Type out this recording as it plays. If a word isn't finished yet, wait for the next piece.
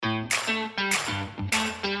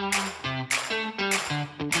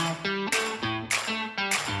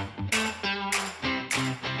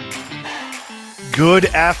Good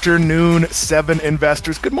afternoon, Seven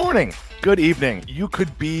investors. Good morning. Good evening. You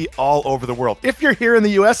could be all over the world. If you're here in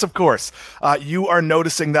the US, of course, you are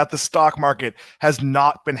noticing that the stock market has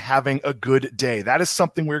not been having a good day. That is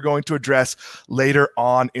something we're going to address later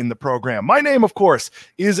on in the program. My name, of course,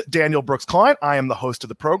 is Daniel Brooks Klein. I am the host of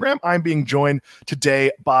the program. I'm being joined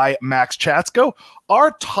today by Max Chatsko.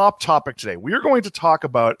 Our top topic today, we are going to talk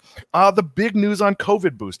about the big news on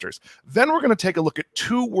COVID boosters. Then we're going to take a look at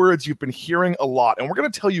two words you've been hearing a lot, and we're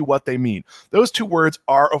going to tell you what they mean. Those two words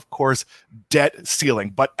are, of course, debt ceiling.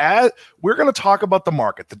 But as we're going to talk about the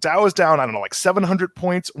market, the Dow is down, I don't know, like 700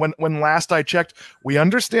 points when last I checked. We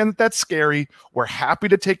understand that that's scary. We're happy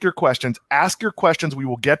to take your questions. Ask your questions. We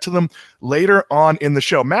will get to them later on in the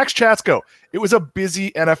show. Max Chatsko, it was a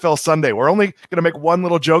busy NFL Sunday. We're only going to make one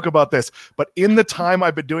little joke about this, but in the time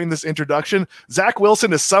I've been doing this introduction, Zach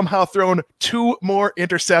Wilson has somehow thrown 2 more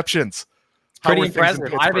interceptions. Pretty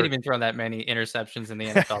impressive. I haven't even thrown that many interceptions in the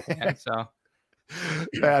NFL yet, so.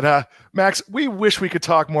 And Max, we wish we could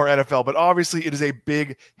talk more NFL, but obviously it is a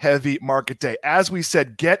big, heavy market day. As we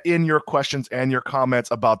said, get in your questions and your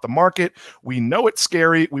comments about the market. We know it's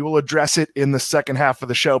scary. We will address it in the second half of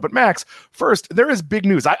the show. But Max, first, there is big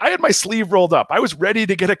news. I had my sleeve rolled up. I was ready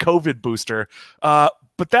to get a COVID booster.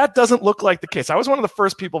 But that doesn't look like the case. I was one of the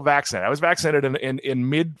first people vaccinated. I was vaccinated in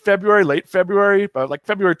mid-February, late February, like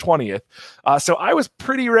February 20th. So I was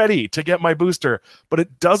pretty ready to get my booster, but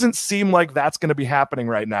it doesn't seem like that's going to be happening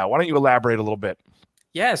right now. Why don't you elaborate a little bit?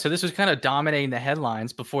 Yeah, so this was kind of dominating the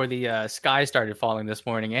headlines before the sky started falling this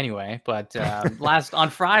morning anyway. But on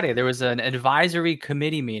Friday, there was an advisory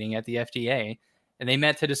committee meeting at the FDA, and they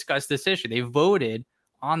met to discuss this issue. They voted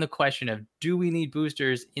on the question of, do we need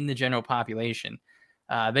boosters in the general population?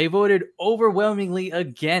 They voted overwhelmingly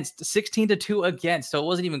against, 16-2 against, so it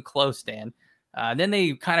wasn't even close, Dan. Then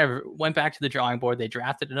they kind of went back to the drawing board. They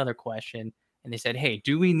drafted another question, and they said, hey,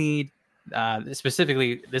 do we need,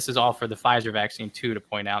 specifically, this is all for the Pfizer vaccine, too, to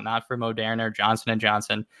point out, not for Moderna or Johnson &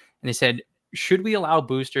 Johnson. And they said, should we allow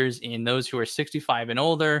boosters in those who are 65 and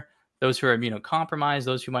older, those who are immunocompromised,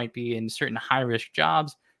 those who might be in certain high-risk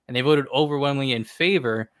jobs? And they voted overwhelmingly in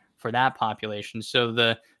favor for that population. So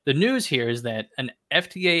the news here is that an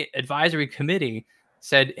FDA advisory committee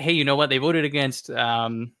said, hey, you know what? They voted against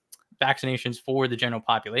vaccinations for the general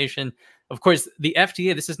population. Of course, the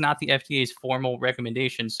FDA, this is not the FDA's formal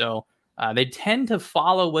recommendation. So they tend to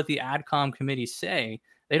follow what the AdCom committees say.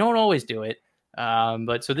 They don't always do it.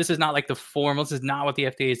 But so this is not like the formal, this is not what the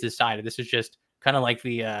FDA has decided. This is just kind of like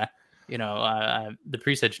the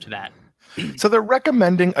presage to that. So they're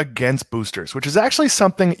recommending against boosters, which is actually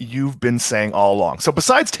something you've been saying all along. So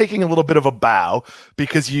besides taking a little bit of a bow,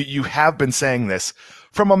 because you have been saying this,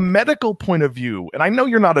 from a medical point of view, and I know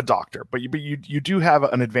you're not a doctor, but you do have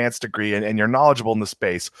an advanced degree and you're knowledgeable in the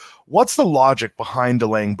space, what's the logic behind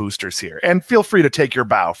delaying boosters here? And feel free to take your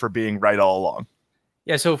bow for being right all along.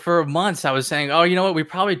 Yeah, so for months I was saying, oh, you know what, we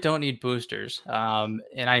probably don't need boosters. And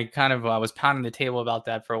I kind of was pounding the table about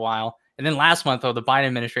that for a while. And then last month, though, the Biden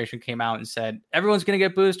administration came out and said, everyone's going to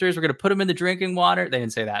get boosters. We're going to put them in the drinking water. They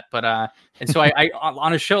didn't say that. But and so I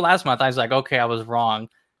on a show last month, I was like, okay, I was wrong.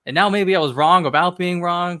 And now maybe I was wrong about being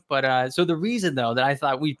wrong. But so the reason, though, that I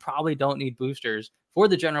thought we probably don't need boosters for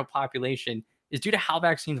the general population is due to how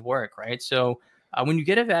vaccines work, right? So when you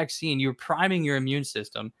get a vaccine, you're priming your immune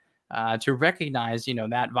system to recognize,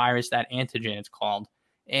 that virus, that antigen it's called.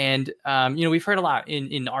 And, we've heard a lot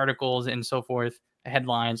in articles and so forth,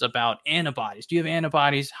 headlines about antibodies. Do you have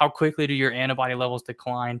antibodies? How quickly do your antibody levels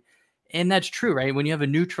decline? And that's true, right? When you have a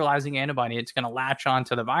neutralizing antibody, it's going to latch on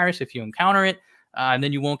to the virus if you encounter it, and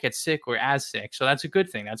then you won't get sick or as sick. So that's a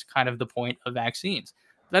good thing. That's kind of the point of vaccines.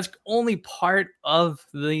 That's only part of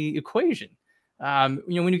the equation. When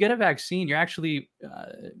you get a vaccine, you're actually,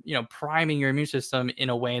 priming your immune system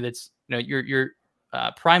in a way that's, you're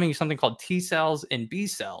priming something called T cells and B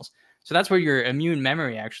cells. So that's where your immune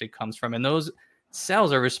memory actually comes from. And those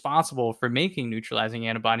cells are responsible for making neutralizing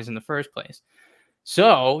antibodies in the first place.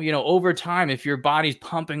 So, over time, if your body's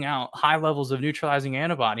pumping out high levels of neutralizing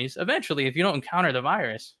antibodies, eventually, if you don't encounter the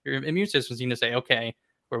virus, your immune system's going to say, okay,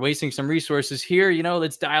 we're wasting some resources here,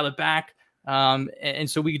 let's dial it back. And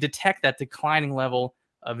so we detect that declining level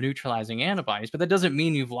of neutralizing antibodies, but that doesn't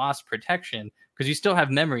mean you've lost protection because you still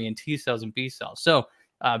have memory in T cells and B cells. So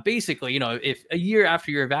basically, if a year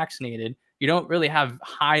after you're vaccinated, you don't really have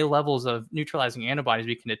high levels of neutralizing antibodies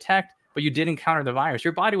we can detect, but you did encounter the virus,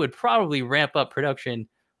 your body would probably ramp up production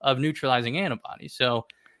of neutralizing antibodies. So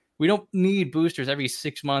we don't need boosters every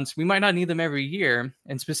 6 months. We might not need them every year.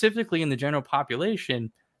 And specifically in the general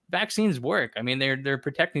population, vaccines work. I mean, they're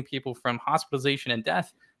protecting people from hospitalization and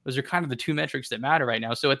death. Those are kind of the two metrics that matter right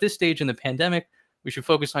now. So at this stage in the pandemic, We should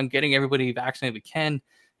focus on getting everybody vaccinated we can.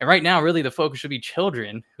 And right now, really, the focus should be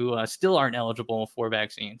children who still aren't eligible for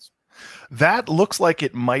vaccines. That looks like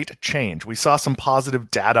it might change. We saw some positive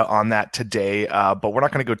data on that today, but we're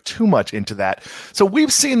not going to go too much into that. So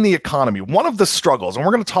we've seen the economy. One of the struggles, and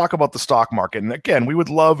we're going to talk about the stock market. And again, we would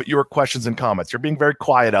love your questions and comments. You're being very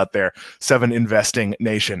quiet out there, 7 Investing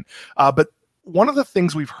Nation. But one of the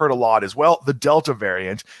things we've heard a lot is, well, the Delta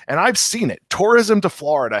variant, and I've seen it. Tourism to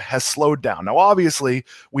Florida has slowed down. Now, obviously,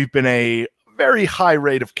 we've been a very high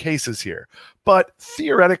rate of cases here. But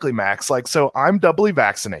theoretically, Max, so I'm doubly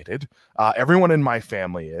vaccinated. Everyone in my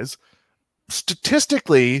family is.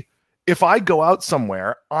 Statistically, if I go out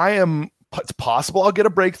somewhere, it's possible I'll get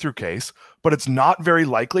a breakthrough case, but it's not very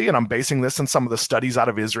likely. And I'm basing this on some of the studies out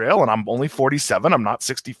of Israel, and I'm only 47. I'm not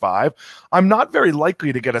 65. I'm not very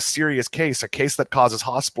likely to get a serious case, a case that causes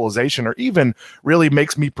hospitalization or even really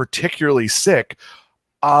makes me particularly sick.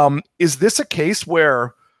 Is this a case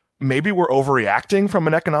where maybe we're overreacting from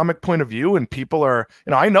an economic point of view, and people are,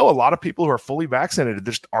 I know a lot of people who are fully vaccinated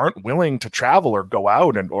just aren't willing to travel or go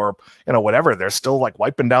out or whatever. They're still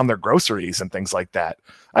wiping down their groceries and things like that.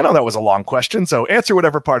 I know that was a long question, so answer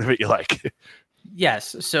whatever part of it you like.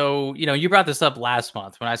 Yes. So, you brought this up last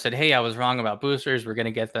month when I said, hey, I was wrong about boosters. We're going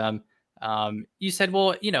to get them. You said,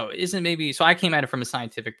 well, isn't maybe, so I came at it from a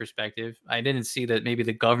scientific perspective. I didn't see that maybe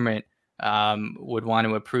the government would want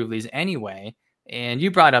to approve these anyway. And you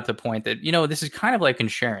brought up the point that, this is kind of like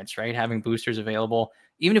insurance, right? Having boosters available,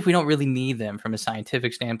 even if we don't really need them from a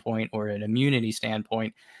scientific standpoint or an immunity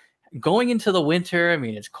standpoint. Going into the winter,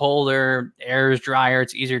 it's colder, air is drier,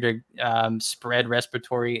 it's easier to spread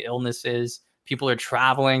respiratory illnesses. People are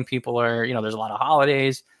traveling, there's a lot of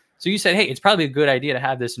holidays. So you said, hey, it's probably a good idea to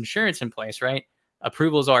have this insurance in place, right?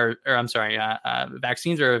 Vaccines are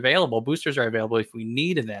available, boosters are available if we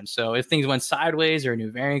needed them. So if things went sideways or a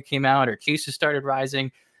new variant came out or cases started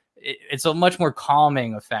rising, it's a much more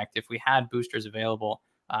calming effect if we had boosters available.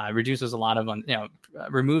 Reduces a lot of,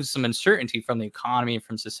 removes some uncertainty from the economy and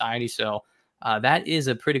from society. So that is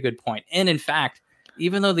a pretty good point. And in fact,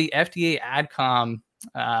 even though the FDA AdCom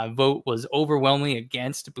vote was overwhelmingly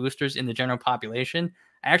against boosters in the general population,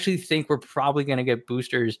 I actually think we're probably going to get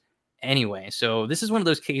boosters anyway. So this is one of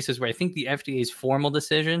those cases where I think the FDA's formal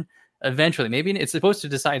decision eventually, maybe it's supposed to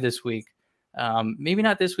decide this week, maybe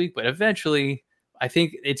not this week, but eventually I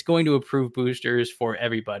think it's going to approve boosters for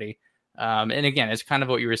everybody. And again, it's kind of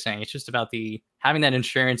what you were saying. It's just about having that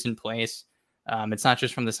insurance in place. It's not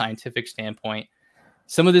just from the scientific standpoint.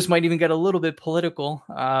 Some of this might even get a little bit political.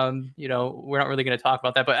 We're not really going to talk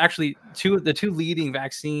about that, but actually the two leading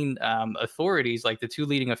vaccine authorities, like the two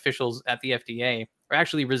leading officials at the FDA, are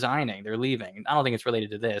actually resigning. They're leaving. I don't think it's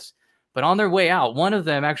related to this, but on their way out, one of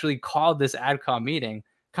them actually called this AdCom meeting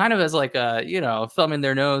kind of as like a, thumb in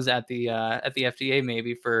their nose at the FDA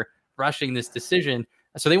maybe for rushing this decision.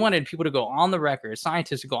 So they wanted people to go on the record,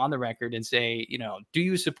 scientists to go on the record and say, do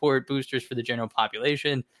you support boosters for the general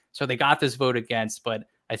population? So they got this vote against, but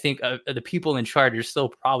I think the people in charge are still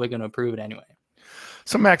probably going to approve it anyway.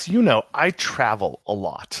 So Max, I travel a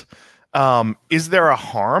lot. Is there a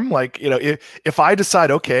harm? If I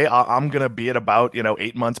decide, okay, I'm going to be at about,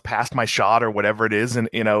 8 months past my shot or whatever it is, and,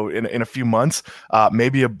 in a few months,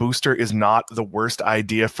 maybe a booster is not the worst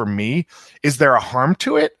idea for me. Is there a harm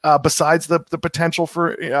to it besides the potential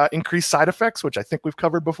for increased side effects, which I think we've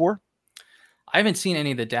covered before? I haven't seen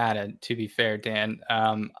any of the data, to be fair, Dan.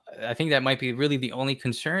 I think that might be really the only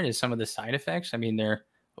concern is some of the side effects. They're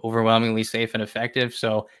overwhelmingly safe and effective.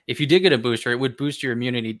 So if you did get a booster, it would boost your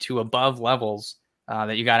immunity to above levels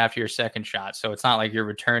that you got after your second shot. So it's not like you're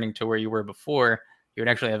returning to where you were before. You would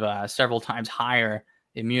actually have several times higher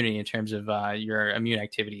immunity in terms of your immune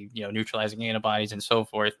activity, neutralizing antibodies and so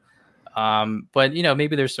forth. But,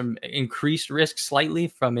 maybe there's some increased risk slightly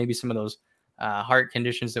from maybe some of those heart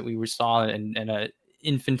conditions that we saw in a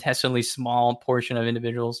infinitesimally small portion of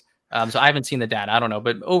individuals. So I haven't seen the data. I don't know,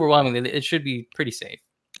 but overwhelmingly, it should be pretty safe.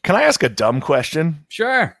 Can I ask a dumb question?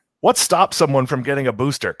 Sure. What stops someone from getting a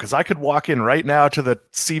booster? Because I could walk in right now to the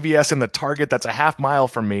CVS in the Target that's a half mile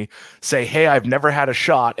from me, say, hey, I've never had a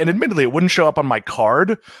shot. And admittedly, it wouldn't show up on my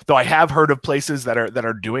card, though I have heard of places that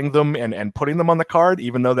are doing them and putting them on the card,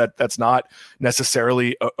 even though that's not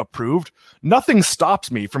necessarily approved. Nothing stops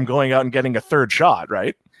me from going out and getting a third shot,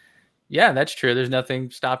 right? Yeah, that's true. There's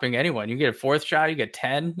nothing stopping anyone. You get a fourth shot, you get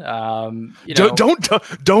 10. Don't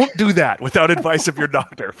do that without advice of your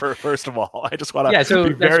doctor. First of all, I just want to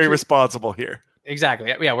be very responsible here.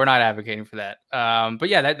 Exactly. Yeah, we're not advocating for that. But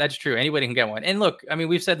yeah, that's true. Anybody can get one. And look,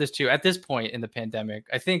 we've said this too. At this point in the pandemic,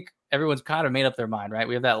 I think everyone's kind of made up their mind, right?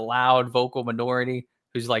 We have that loud vocal minority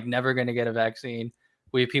who's like never going to get a vaccine.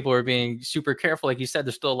 people are being super careful. Like you said,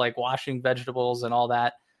 they're still like washing vegetables and all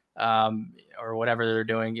that, or whatever they're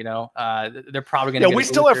doing, they're probably going to get we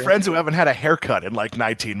still have friends who haven't had a haircut in like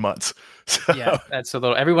 19 months. So. Yeah, that's a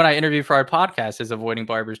little, everyone I interview for our podcast is avoiding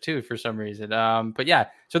barbers too, for some reason. But yeah,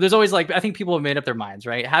 so there's always I think people have made up their minds,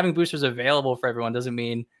 right? Having boosters available for everyone doesn't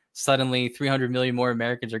mean suddenly 300 million more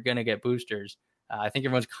Americans are going to get boosters. I think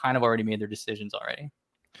everyone's kind of already made their decisions already.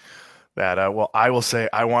 That well, I will say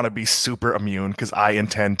I want to be super immune because I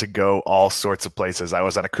intend to go all sorts of places. I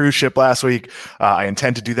was on a cruise ship last week. I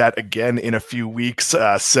intend to do that again in a few weeks.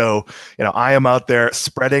 So I am out there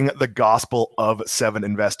spreading the gospel of 7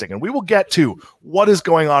 investing, and we will get to what is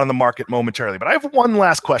going on in the market momentarily. But I have one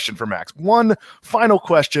last question for Max. One final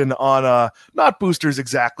question on not boosters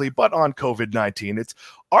exactly, but on COVID-19. It's,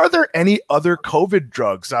 are there any other COVID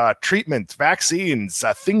drugs, treatments, vaccines,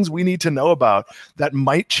 things we need to know about that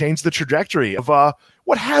might change the trajectory of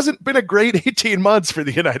what hasn't been a great 18 months for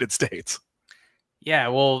the United States? Yeah,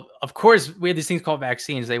 well, of course, we have these things called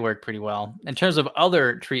vaccines. They work pretty well. In terms of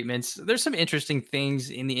other treatments, there's some interesting things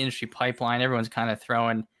in the industry pipeline. Everyone's kind of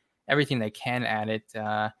throwing everything they can at it.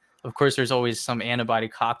 Of course, there's always some antibody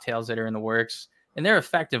cocktails that are in the works, and they're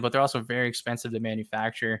effective, but they're also very expensive to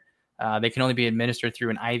manufacture. They can only be administered through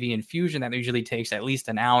an IV infusion that usually takes at least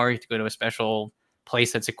an hour. You have to go to a special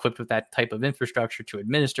place that's equipped with that type of infrastructure to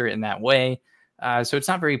administer it in that way. So it's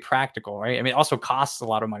not very practical, right? I mean, it also costs a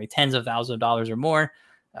lot of money, tens of thousands of dollars or more.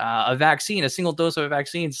 A vaccine, a single dose of a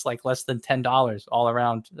vaccine is like less than $10 all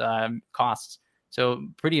around costs. So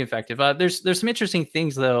pretty effective. There's some interesting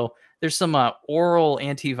things, though. There's some oral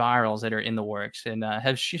antivirals that are in the works and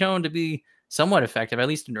have shown to be somewhat effective, at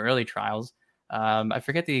least in early trials. I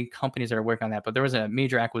forget the companies that are working on that, but there was a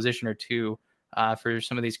major acquisition or two for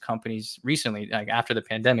some of these companies recently, like after the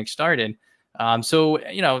pandemic started. So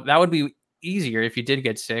that would be easier if you did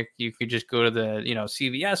get sick. You could just go to the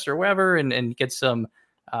CVS or wherever and get some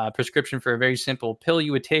prescription for a very simple pill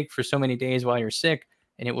you would take for so many days while you're sick,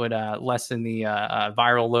 and it would lessen the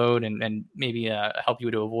viral load and maybe help you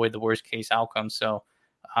to avoid the worst case outcome. So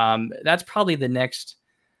that's probably the next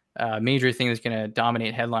major thing that's going to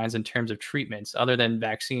dominate headlines in terms of treatments other than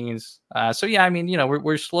vaccines. So yeah, I mean,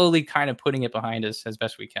 we're slowly kind of putting it behind us as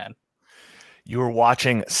best we can. You are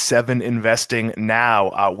watching 7 Investing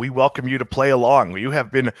now. We welcome you to play along. You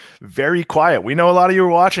have been very quiet. We know a lot of you are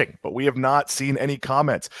watching, but we have not seen any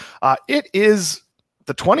comments. It is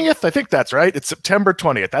the 20th. I think that's right. It's September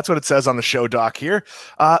 20th. That's what it says on the show doc here.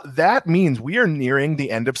 That means we are nearing the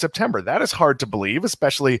end of September. That is hard to believe,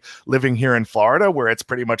 especially living here in Florida where it's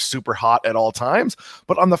pretty much super hot at all times.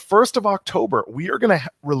 But on the 1st of October, we are going to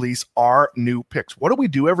release our new picks. What do we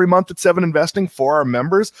do every month at 7 Investing for our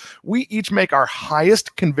members? We each make our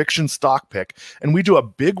highest conviction stock pick, and we do a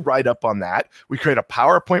big write-up on that. We create a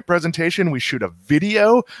PowerPoint presentation. We shoot a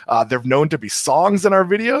video. They're known to be songs in our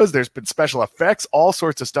videos. There's been special effects, all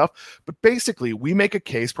sorts of stuff. But basically, we make a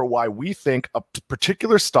case for why we think a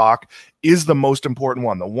particular stock is the most important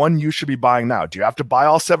one, the one you should be buying now. Do you have to buy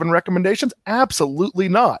all 7 recommendations? Absolutely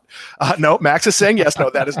not. No, Max is saying yes. No,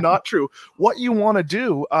 that is not true. What you want to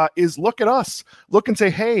do is look at us, look and say,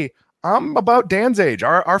 hey, I'm about Dan's age.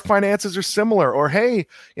 Our finances are similar. Or, hey,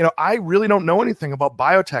 I really don't know anything about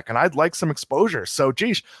biotech and I'd like some exposure. So,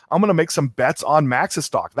 geez, I'm going to make some bets on Max's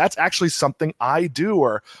stock. That's actually something I do.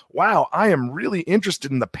 Or, wow, I am really interested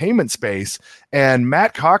in the payment space. And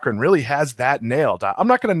Matt Cochran really has that nailed. I'm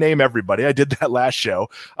not going to name everybody. I did that last show.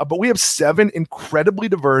 But we have 7 incredibly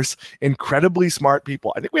diverse, incredibly smart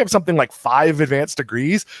people. I think we have something like 5 advanced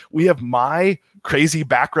degrees. We have my crazy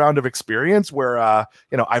background of experience where,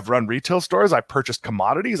 I've run retail stores. I purchased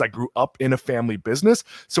commodities. I grew up in a family business.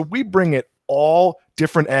 So we bring it all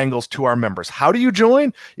different angles to our members. How do you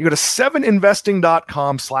join? You go to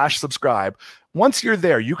 7investing.com/subscribe. Once you're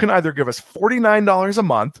there, you can either give us $49 a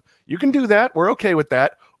month. You can do that. We're okay with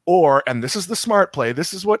that. Or, and this is the smart play,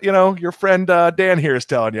 this is what, your friend Dan here is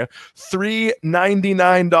telling you,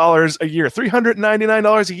 $399 a year,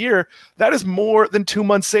 $399 a year. That is more than 2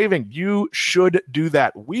 months saving. You should do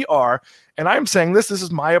that. We are, and I'm saying this is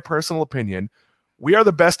my personal opinion, we are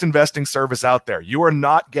the best investing service out there. You are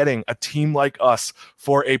not getting a team like us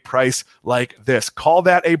for a price like this. Call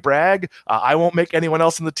that a brag. I won't make anyone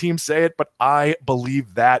else in the team say it, but I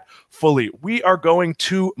believe that fully. We are going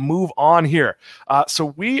to move on here.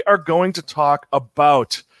 So we are going to talk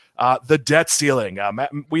about the debt ceiling.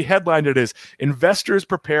 We headlined it as Investors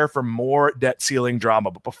Prepare for More Debt Ceiling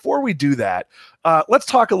Drama. But before we do that, let's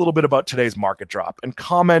talk a little bit about today's market drop and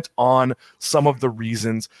comment on some of the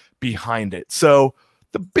reasons behind it. So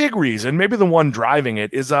The big reason, maybe the one driving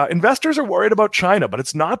it, is investors are worried about China, but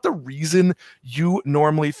it's not the reason you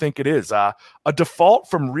normally think it is. A default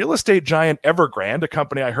from real estate giant Evergrande, a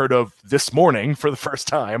company I heard of this morning for the first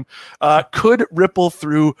time, could ripple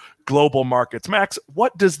through global markets. Max,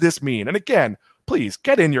 what does this mean? And again, please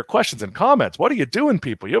get in your questions and comments. What are you doing,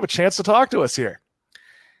 people? You have a chance to talk to us here.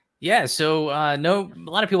 Yeah, so no, a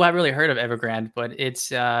lot of people haven't really heard of Evergrande, but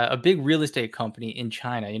it's a big real estate company in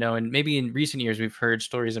China, and maybe in recent years we've heard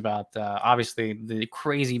stories about obviously the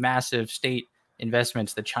crazy massive state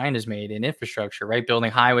investments that China's made in infrastructure, right?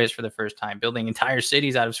 Building highways for the first time, building entire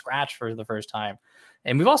cities out of scratch for the first time.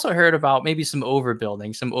 And we've also heard about maybe some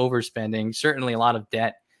overbuilding, some overspending, certainly a lot of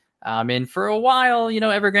debt. And for a while,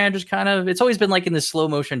 Evergrande just it's always been like in this slow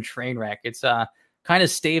motion train wreck. It's kind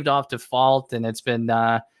of staved off default, and it's been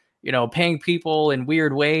paying people in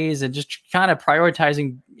weird ways and just kind of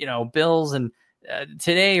prioritizing, bills. And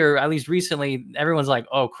today, or at least recently, everyone's like,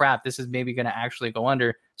 oh crap, this is maybe going to actually go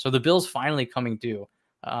under. So the bill's finally coming due.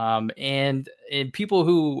 And people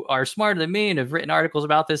who are smarter than me and have written articles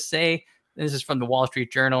about this say, this is from the Wall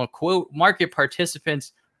Street Journal, quote, market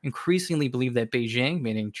participants increasingly believe that Beijing,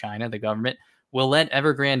 meaning China, the government, will let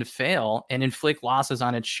Evergrande fail and inflict losses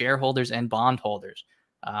on its shareholders and bondholders.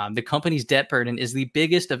 The company's debt burden is the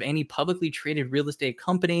biggest of any publicly traded real estate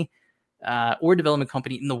company or development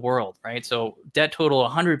company in the world, right? So debt total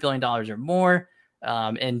 $100 billion or more.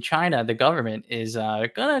 And China, the government, is going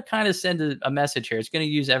to kind of send a message here. It's going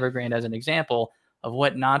to use Evergrande as an example of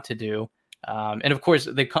what not to do. And of course,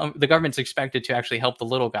 the government's expected to actually help the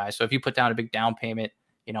little guy. So if you put down a big down payment,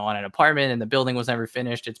 on an apartment and the building was never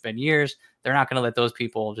finished, it's been years, they're not going to let those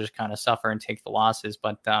people just kind of suffer and take the losses.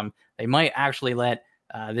 But they might actually let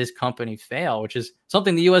this company fail, which is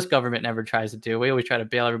something the U.S. government never tries to do. We always try to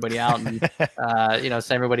bail everybody out and,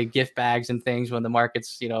 send everybody gift bags and things when the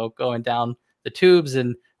market's, going down the tubes.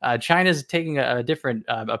 And China's taking a different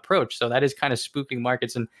approach. So that is kind of spooking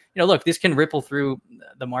markets. And, look, this can ripple through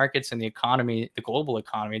the markets and the economy, the global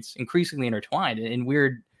economy. It's increasingly intertwined in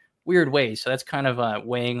weird ways. So that's kind of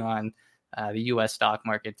weighing on the U.S. stock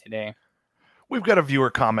market today. We've got a viewer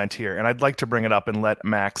comment here, and I'd like to bring it up and let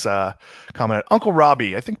Max comment. Uncle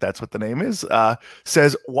Robbie, I think that's what the name is,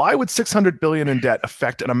 says, why would $600 billion in debt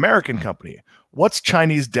affect an American company? What's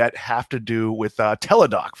Chinese debt have to do with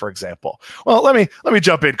Teladoc, for example? Well, let me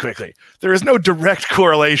jump in quickly. There is no direct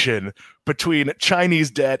correlation between Chinese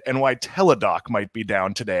debt and why Teladoc might be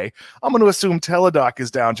down today. I'm going to assume Teladoc is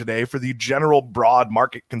down today for the general broad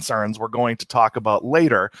market concerns we're going to talk about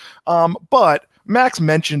later. But Max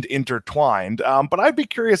mentioned intertwined, but I'd be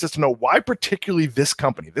curious as to know why particularly this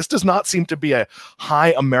company. This does not seem to be a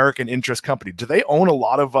high American interest company. Do they own a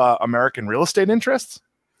lot of American real estate interests?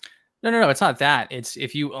 No, it's not that. It's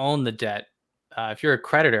if you own the debt, if you're a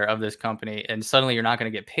creditor of this company and suddenly you're not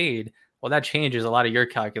going to get paid, well, that changes a lot of your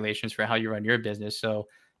calculations for how you run your business. So,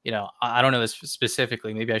 I don't know this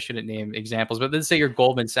specifically. Maybe I shouldn't name examples, but let's say you're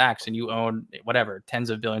Goldman Sachs and you own whatever, tens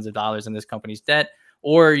of billions of dollars in this company's debt,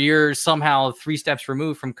 or you're somehow 3 steps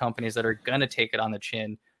removed from companies that are going to take it on the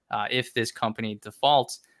chin if this company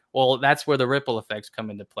defaults. Well, that's where the ripple effects come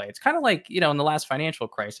into play. It's kind of like, in the last financial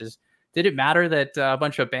crisis, did it matter that a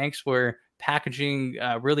bunch of banks were packaging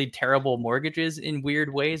really terrible mortgages in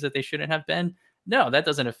weird ways that they shouldn't have been? No, that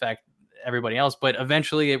doesn't affect everybody else, but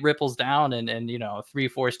eventually it ripples down and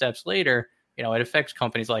 3-4 steps later, it affects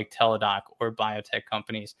companies like Teladoc or biotech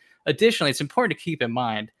companies. Additionally, it's important to keep in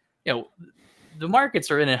mind, the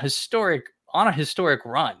markets are on a historic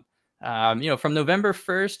run. From November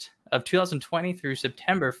 1st of 2020 through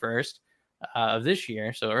September 1st of this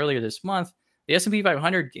year, so earlier this month, the S&P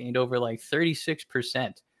 500 gained over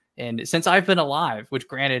 36%. And since I've been alive, which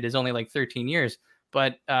granted is only 13 years,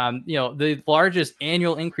 but the largest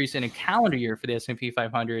annual increase in a calendar year for the S&P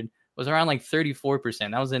 500 was around 34%.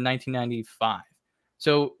 That was in 1995.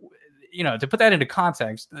 So, to put that into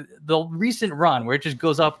context, the recent run where it just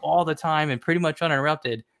goes up all the time and pretty much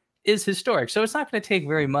uninterrupted is historic. So it's not going to take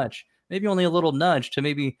very much, maybe only a little nudge to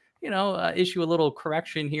maybe, issue a little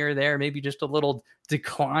correction here or there, maybe just a little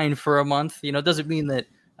decline for a month. It doesn't mean that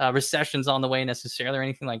recession's on the way necessarily or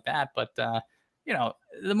anything like that. But,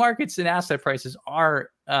 the markets and asset prices are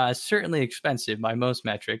certainly expensive by most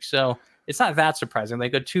metrics. So it's not that surprising.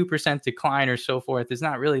 Like a 2% decline or so forth is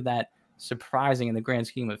not really that surprising in the grand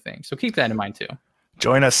scheme of things. So keep that in mind too.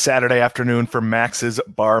 Join us Saturday afternoon for Max's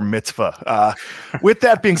bar mitzvah. With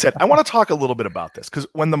that being said, I want to talk a little bit about this because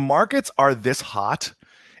when the markets are this hot,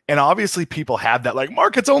 and obviously people have that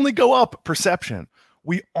markets only go up perception,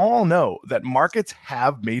 we all know that markets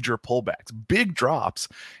have major pullbacks, big drops,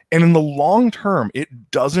 And in the long term,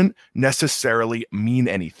 it doesn't necessarily mean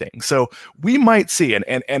anything. So we might see,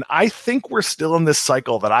 and I think we're still in this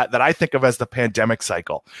cycle that I think of as the pandemic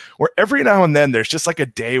cycle, where every now and then there's just like a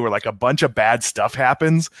day where like a bunch of bad stuff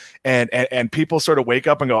happens, and people sort of wake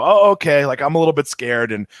up and go, oh, okay, like I'm a little bit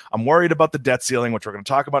scared, and I'm worried about the debt ceiling, which we're going to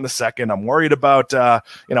talk about in a second. I'm worried about a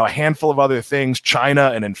handful of other things,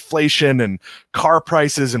 China and inflation and car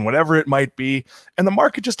prices and whatever it might be. And the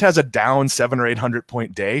market just has a down 700 or 800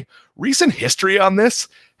 point day. Recent history on this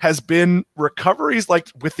has been recoveries like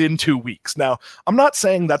within 2 weeks. Now, I'm not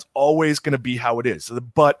saying that's always going to be how it is,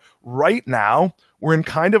 but right now we're in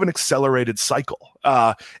kind of an accelerated cycle.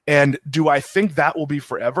 And do I think that will be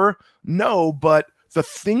forever? No, but the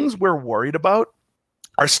things we're worried about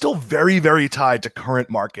are still very, very tied to current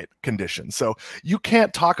market conditions. So you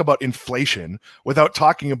can't talk about inflation without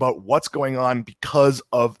talking about what's going on because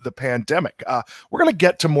of the pandemic. We're going to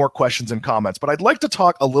get to more questions and comments, but I'd like to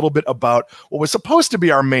talk a little bit about what was supposed to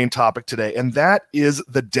be our main topic today, and that is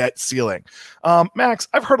the debt ceiling. Max,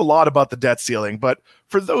 I've heard a lot about the debt ceiling, but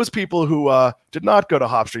for those people who did not go to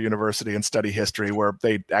Hofstra University and study history, where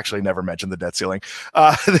they actually never mentioned the debt ceiling,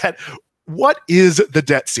 what is the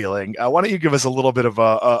debt ceiling? Why don't you give us a little bit of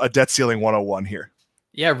a debt ceiling 101 here?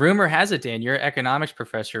 Yeah, rumor has it, Dan, your economics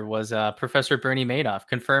professor was Professor Bernie Madoff.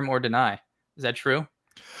 Confirm or deny? Is that true?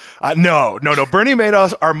 No. Bernie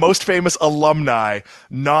Madoff, our most famous alumni,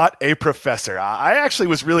 not a professor. I actually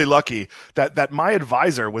was really lucky that my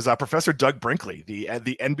advisor was Professor Doug Brinkley, the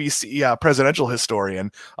NBC presidential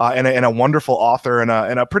historian, and a wonderful author and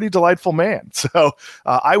a pretty delightful man. So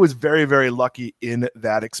I was very, very lucky in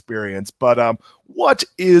that experience. But what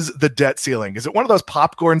is the debt ceiling? Is it one of those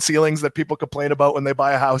popcorn ceilings that people complain about when they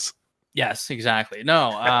buy a house? Yes, exactly.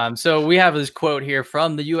 No. So we have this quote here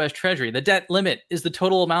from the U.S. Treasury. The debt limit is the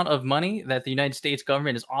total amount of money that the United States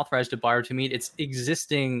government is authorized to borrow to meet its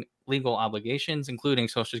existing legal obligations, including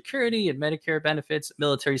Social Security and Medicare benefits,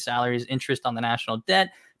 military salaries, interest on the national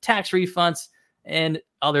debt, tax refunds, and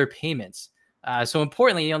other payments. So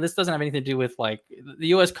importantly, this doesn't have anything to do with like the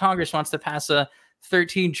U.S. Congress wants to pass a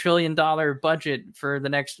 $13 trillion budget for the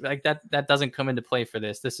next, like that doesn't come into play for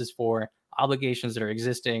this. This is for obligations that are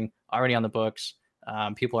existing already on the books.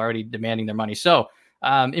 People are already demanding their money. So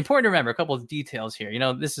important to remember a couple of details here.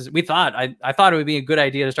 I thought it would be a good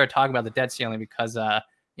idea to start talking about the debt ceiling because,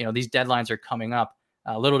 these deadlines are coming up.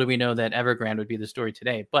 Little do we know that Evergrande would be the story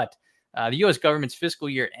today, but the U.S. government's fiscal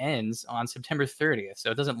year ends on September 30th.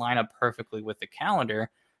 So it doesn't line up perfectly with the calendar.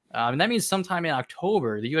 And that means sometime in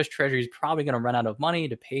October, the U.S. Treasury is probably going to run out of money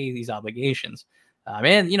to pay these obligations.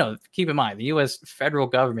 Keep in mind, the U.S. federal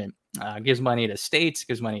government gives money to states,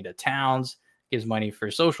 gives money to towns, gives money for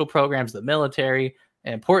social programs, the military,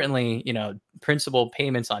 and importantly, principal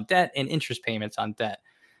payments on debt and interest payments on debt.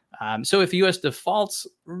 So if the U.S. defaults,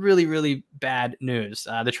 really, really bad news.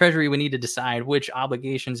 The Treasury would need to decide which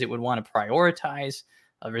obligations it would want to prioritize.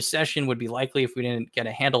 A recession would be likely if we didn't get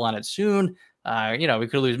a handle on it soon. We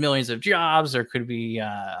could lose millions of jobs. There could be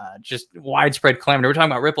just widespread calamity. We're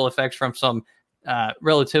talking about ripple effects from some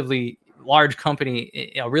relatively large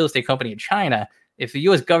company, real estate company in China. If the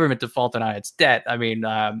U.S. government defaulted on its debt,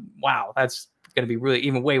 wow, that's going to be really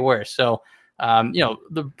even way worse. So,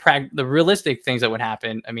 the realistic things that would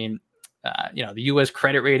happen. The U.S.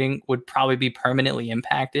 credit rating would probably be permanently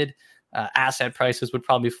impacted. Asset prices would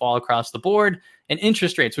probably fall across the board, and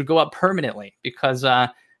interest rates would go up permanently because,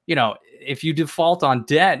 if you default on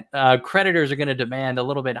debt, creditors are going to demand a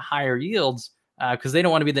little bit higher yields. Because they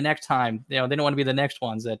don't want to be the next time, they don't want to be the next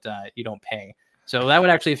ones that you don't pay. So that would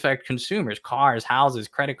actually affect consumers, cars, houses,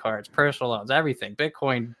 credit cards, personal loans, everything,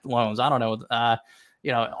 Bitcoin loans. I don't know.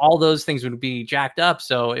 All those things would be jacked up.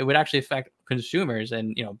 So it would actually affect consumers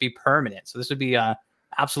and, be permanent. So this would be a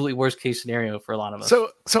absolutely worst case scenario for a lot of us.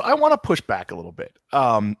 So I want to push back a little bit.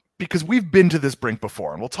 Because we've been to this brink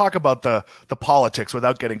before, and we'll talk about the politics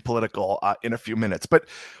without getting political in a few minutes. But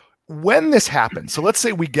when this happens, so let's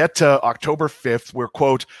say we get to October 5th, we're,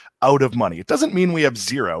 quote, out of money. It doesn't mean we have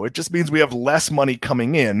zero. It just means we have less money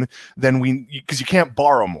coming in than because you can't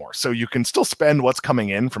borrow more. So you can still spend what's coming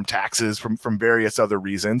in from taxes, from various other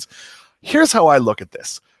reasons. Here's how I look at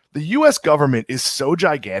this. The U.S. government is so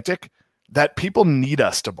gigantic that people need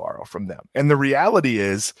us to borrow from them. And the reality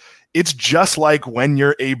is, it's just like when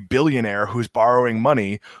you're a billionaire who's borrowing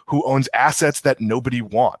money, who owns assets that nobody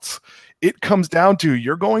wants. It comes down to,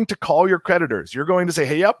 you're going to call your creditors. You're going to say,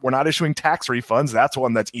 hey, yep, we're not issuing tax refunds. That's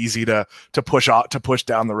one that's easy to push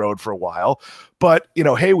down the road for a while. But,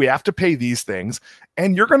 hey, we have to pay these things.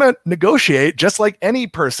 and you're going to negotiate just like any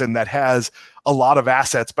person that has a lot of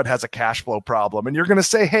assets but has a cash flow problem. And you're going to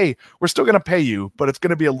say, hey, we're still going to pay you, but it's going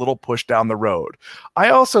to be a little push down the road. I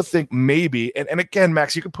also think maybe, and again,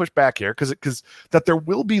 Max, you can push back here because that there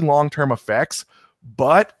will be long-term effects,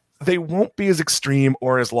 but they won't be as extreme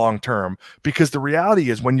or as long-term, because the reality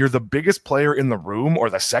is when you're the biggest player in the room or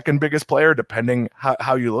the second biggest player, depending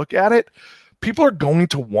how you look at it, people are going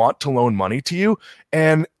to want to loan money to you.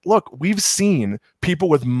 And look, we've seen people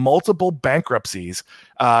with multiple bankruptcies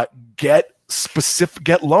get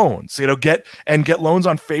loans, get loans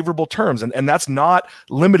on favorable terms. And that's not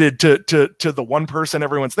limited to the one person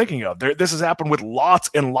everyone's thinking of. This has happened with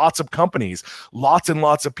lots and lots of companies, lots and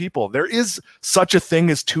lots of people. There is such a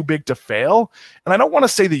thing as too big to fail. And I don't want to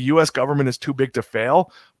say the US government is too big to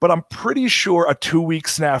fail, but I'm pretty sure a 2-week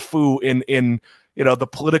snafu in the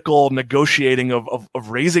political negotiating of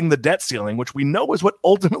raising the debt ceiling, which we know is what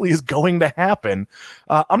ultimately is going to happen.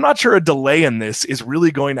 I'm not sure a delay in this is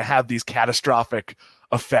really going to have these catastrophic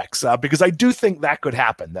effects, because I do think that could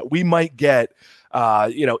happen, that we might get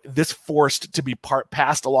this forced to be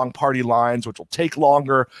passed along party lines, which will take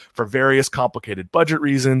longer for various complicated budget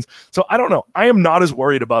reasons. So I don't know. I am not as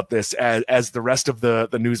worried about this as the rest of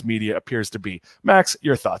the news media appears to be. Max,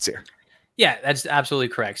 your thoughts here? Yeah, that's absolutely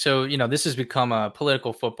correct. So, this has become a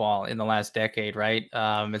political football in the last decade, right?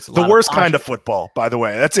 It's the worst kind of football, by the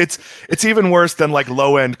way. It's even worse than like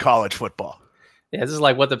low end college football. Yeah, this is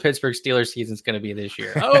like what the Pittsburgh Steelers season is going to be this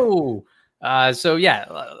year. So yeah,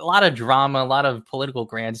 a lot of drama, a lot of political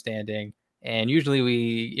grandstanding, and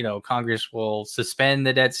usually Congress will suspend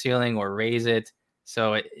the debt ceiling or raise it.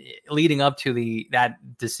 So leading up to that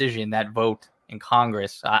decision, that vote in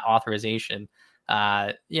Congress, authorization.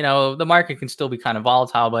 The market can still be kind of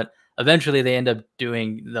volatile, but eventually they end up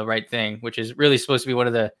doing the right thing, which is really supposed to be one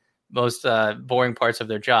of the most boring parts of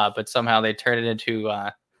their job, but somehow they turn it into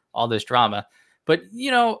all this drama. But,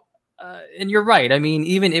 and you're right. I mean,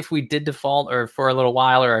 even if we did default or for a little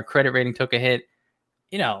while or our credit rating took a hit,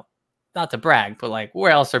 not to brag, but like,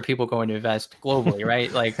 where else are people going to invest globally,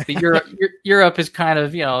 right? Like Europe is kind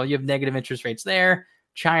of, you have negative interest rates there.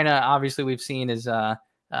 China, obviously, we've seen is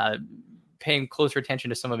paying closer attention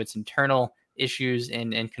to some of its internal issues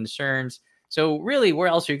and concerns. So really, where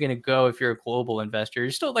else are you going to go if you're a global investor? You're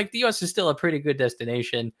still like the U.S. is still a pretty good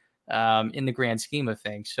destination in the grand scheme of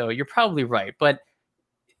things. So you're probably right. But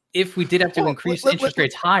if we did have to increase interest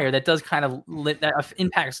rates higher, that does kind of that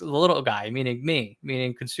impacts the little guy,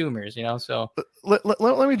 meaning consumers. So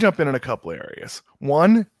let me jump in a couple areas.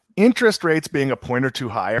 One, interest rates being a point or two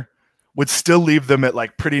higher would still leave them at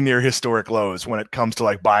like pretty near historic lows when it comes to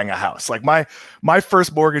like buying a house. Like my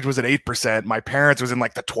first mortgage was at 8%. My parents was in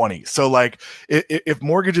like the 20s. So like if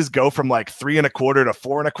mortgages go from like 3.25% to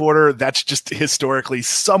 4.25%, that's just historically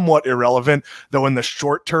somewhat irrelevant, though in the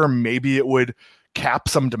short term, maybe it would cap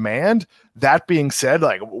some demand. That being said,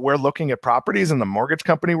 like we're looking at properties and the mortgage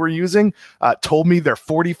company we're using told me they're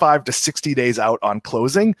 45 to 60 days out on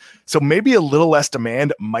closing. So maybe a little less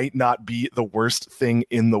demand might not be the worst thing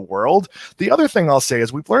in the world. The other thing I'll say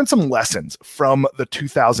is we've learned some lessons from the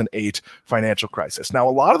 2008 financial crisis. Now,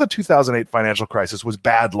 a lot of the 2008 financial crisis was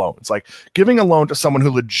bad loans, like giving a loan to someone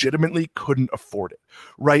who legitimately couldn't afford it.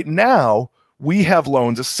 Right now, we have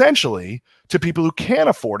loans essentially to people who can't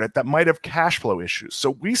afford it that might have cash flow issues.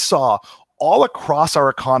 So we saw all across our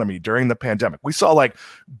economy during the pandemic, we saw like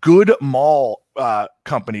good mall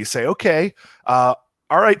companies say, okay,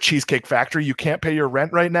 all right, Cheesecake Factory, you can't pay your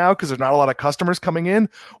rent right now because there's not a lot of customers coming in.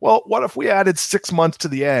 Well, what if we added 6 months to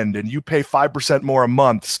the end and you pay 5% more a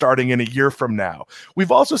month starting in a year from now?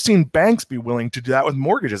 We've also seen banks be willing to do that with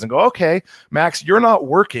mortgages and go, okay, Max, you're not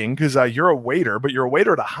working because you're a waiter, but you're a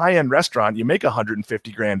waiter at a high-end restaurant. You make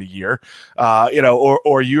 $150,000 a year,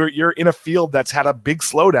 or you're in a field that's had a big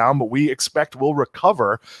slowdown, but we expect will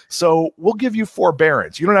recover. So we'll give you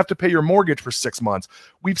forbearance. You don't have to pay your mortgage for 6 months.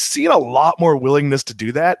 We've seen a lot more willingness to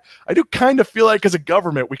do that. I do kind of feel like as a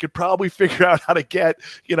government, we could probably figure out how to get,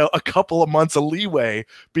 a couple of months of leeway,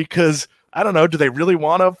 because I don't know, do they really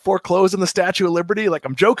want to foreclose on the Statue of Liberty? Like,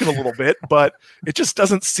 I'm joking a little bit, but it just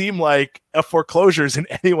doesn't seem like a foreclosure is in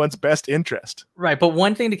anyone's best interest. Right. But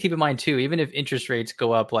one thing to keep in mind too, even if interest rates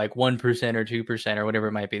go up like 1% or 2% or whatever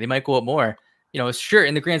it might be, they might go up more. Sure,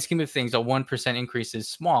 in the grand scheme of things, a 1% increase is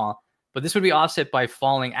small, but this would be offset by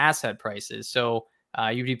falling asset prices. So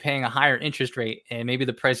you'd be paying a higher interest rate, and maybe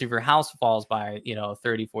the price of your house falls by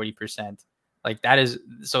 30, 40%. Like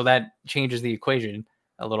that changes the equation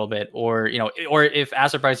a little bit. Or or if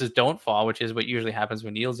asset prices don't fall, which is what usually happens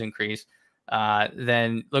when yields increase,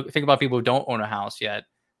 then think about people who don't own a house yet.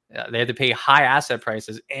 They have to pay high asset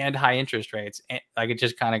prices and high interest rates, and like it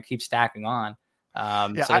just kind of keeps stacking on.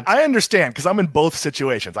 Yeah, So I understand because I'm in both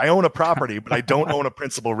situations. I own a property, but I don't own a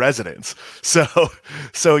principal residence. So,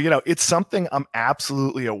 it's something I'm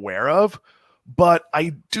absolutely aware of. But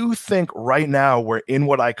I do think right now we're in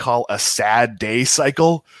what I call a sad day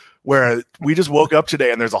cycle where we just woke up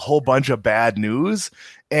today and there's a whole bunch of bad news.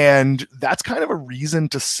 And that's kind of a reason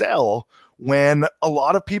to sell when a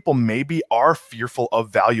lot of people maybe are fearful of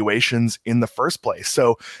valuations in the first place.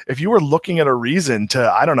 So if you were looking at a reason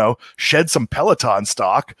to, I don't know, shed some Peloton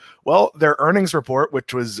stock, well, their earnings report,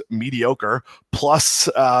 which was mediocre, plus,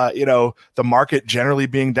 the market generally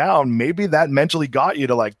being down, maybe that mentally got you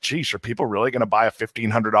to like, geez, are people really going to buy a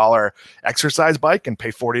 $1,500 exercise bike and pay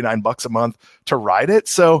 $49 a month to ride it?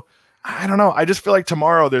 So I don't know. I just feel like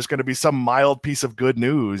tomorrow there's going to be some mild piece of good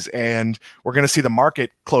news and we're going to see the market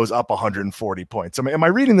close up 140 points. I mean, am I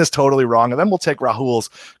reading this totally wrong? And then we'll take Rahul's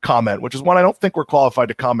comment, which is one I don't think we're qualified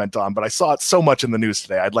to comment on, but I saw it so much in the news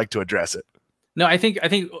today. I'd like to address it. No, I think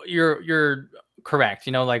you're correct.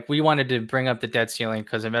 Like we wanted to bring up the debt ceiling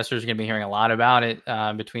because investors are going to be hearing a lot about it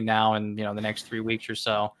between now and the next 3 weeks or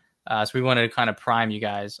so. So we wanted to kind of prime you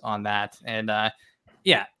guys on that. And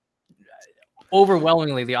yeah,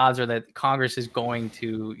 overwhelmingly, the odds are that Congress is going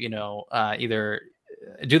to either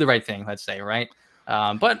do the right thing, let's say, right?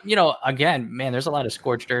 But again, man, there's a lot of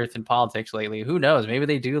scorched earth in politics lately. Who knows? Maybe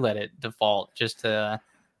they do let it default just to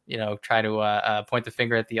try to point the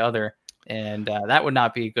finger at the other. And that would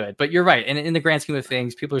not be good. But you're right. And in the grand scheme of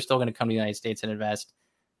things, people are still going to come to the United States and invest.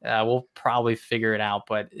 We'll probably figure it out,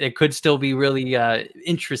 but it could still be really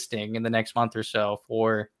interesting in the next month or so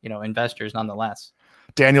for investors nonetheless.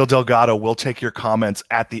 Daniel Delgado will take your comments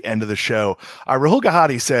at the end of the show. Rahul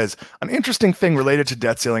Gahati says, an interesting thing related to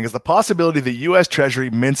debt ceiling is the possibility the U.S. Treasury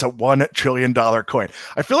mints a $1 trillion coin.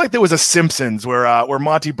 I feel like there was a Simpsons where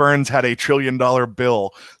Monty Burns had a $1 trillion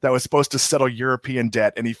bill that was supposed to settle European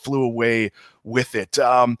debt, and he flew away with it.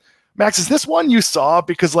 Max, is this one you saw?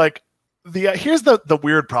 Because here's the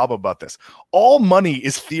weird problem about this. All money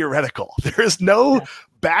is theoretical. There is no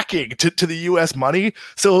backing to the U.S. money.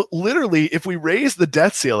 So literally, if we raise the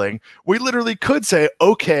debt ceiling, we literally could say,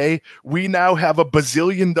 okay, we now have a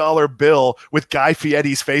bazillion-dollar bill with Guy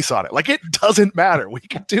Fieri's face on it. Like, it doesn't matter. We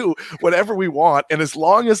can do whatever we want. And as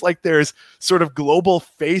long as there's sort of global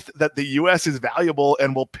faith that the U.S. is valuable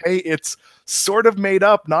and will pay its sort of made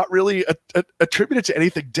up, not really attributed to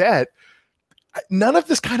anything debt, none of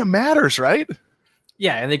this kind of matters, right?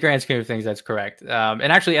 Yeah, in the grand scheme of things, that's correct. And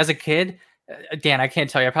actually, as a kid, Dan, I can't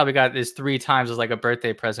tell you. I probably got this 3 times as like a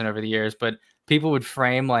birthday present over the years, but people would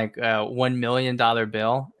frame like a $1 million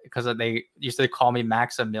bill because they used to call me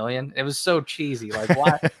Max a Million. It was so cheesy. Like,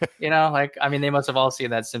 why? They must have all seen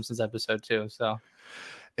that Simpsons episode too. So.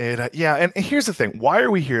 And here's the thing. Why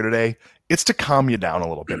are we here today? It's to calm you down a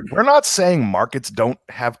little bit. We're not saying markets don't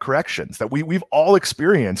have corrections, that we've all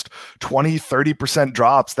experienced 20, 30%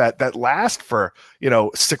 drops that last for,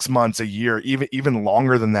 6 months, a year, even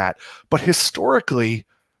longer than that. But historically,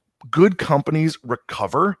 good companies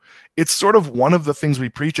recover. It's sort of one of the things we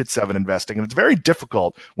preach at Seven Investing. And it's very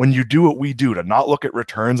difficult when you do what we do to not look at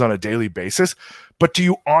returns on a daily basis. But do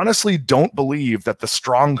you honestly don't believe that the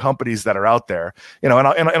strong companies that are out there, and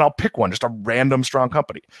I'll pick one, just a random strong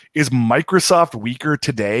company. Is Microsoft weaker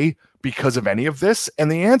today because of any of this?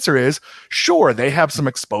 And the answer is, sure, they have some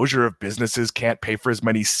exposure of businesses can't pay for as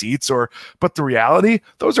many seats, but the reality,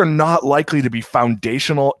 those are not likely to be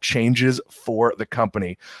foundational changes for the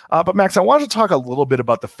company. But Max, I wanted to talk a little bit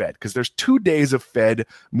about the Fed, because there's 2 days of Fed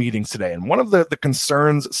meetings today. And one of the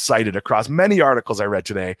concerns cited across many articles I read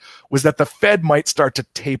today was that the Fed might start to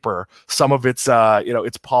taper some of its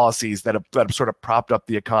policies that have sort of propped up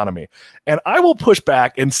the economy. And I will push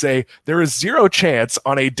back and say there is zero chance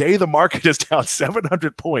on a day the market is down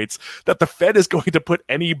 700 points that the Fed is going to put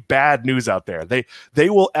any bad news out there. They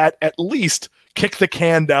will at least kick the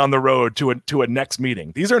can down the road to a next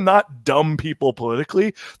meeting. These are not dumb people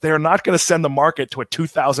politically. They are not going to send the market to a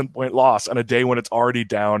 2,000 point loss on a day when it's already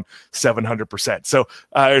down 700%. So,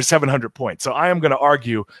 or 700 points. So I am going to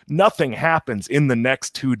argue nothing happens in the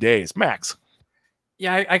next 2 days. Max.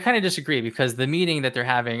 Yeah, I kind of disagree, because the meeting that they're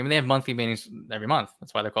having, they have monthly meetings every month.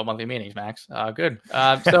 That's why they're called monthly meetings, Max. Good.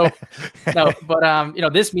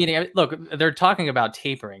 This meeting, look, they're talking about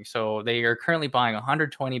tapering. So they are currently buying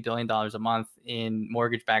 $120 billion a month in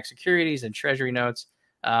mortgage-backed securities and treasury notes.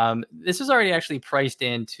 This is already actually priced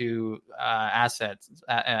into assets,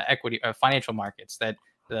 equity, financial markets, that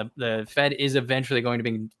the Fed is eventually going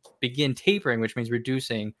to begin tapering, which means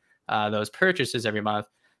reducing those purchases every month.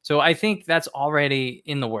 So I think that's already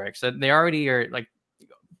in the works. That they already are like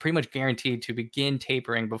pretty much guaranteed to begin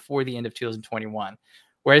tapering before the end of 2021.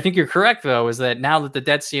 Where I think you're correct, though, is that now that the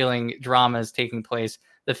debt ceiling drama is taking place,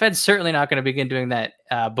 the Fed's certainly not going to begin doing that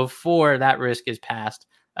before that risk is passed.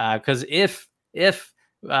 Because if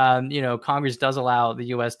Congress does allow the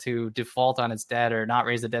U.S. to default on its debt or not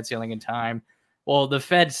raise the debt ceiling in time, well, the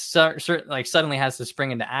Fed suddenly has to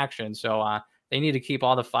spring into action. So they need to keep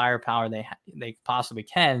all the firepower they possibly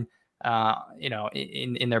can,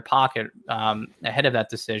 in their pocket ahead of that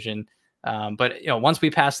decision. But once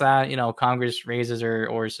we pass that, Congress raises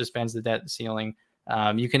or suspends the debt ceiling,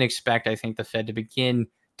 you can expect, I think, the Fed to begin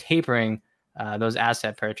tapering those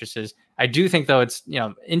asset purchases. I do think, though, it's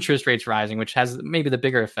interest rates rising, which has maybe the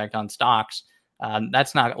bigger effect on stocks.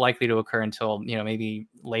 That's not likely to occur until maybe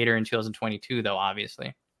later in 2022, though,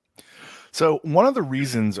 obviously. So one of the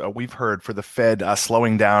reasons we've heard for the Fed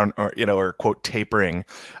slowing down or quote tapering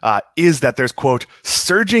is that there's quote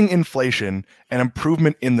surging inflation and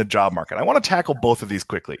improvement in the job market. I want to tackle both of these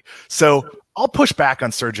quickly. So I'll push back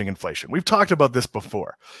on surging inflation. We've talked about this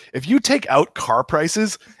before. If you take out car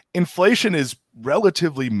prices, inflation is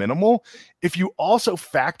relatively minimal. If you also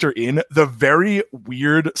factor in the very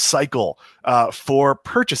weird cycle for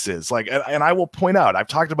purchases, and I will point out, I've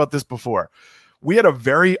talked about this before. We had a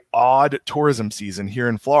very odd tourism season here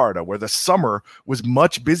in Florida where the summer was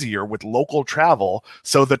much busier with local travel.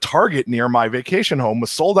 So the Target near my vacation home was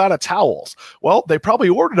sold out of towels. Well, they probably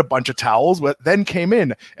ordered a bunch of towels, but then came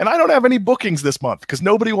in. And I don't have any bookings this month because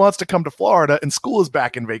nobody wants to come to Florida and school is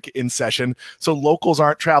back in session. So locals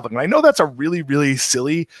aren't traveling. And I know that's a really, really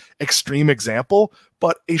silly, extreme example,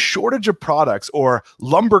 but a shortage of products or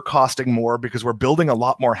lumber costing more because we're building a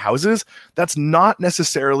lot more houses, that's not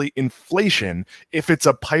necessarily inflation if it's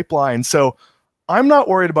a pipeline. So I'm not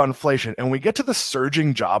worried about inflation. And when we get to the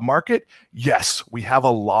surging job market, yes, we have a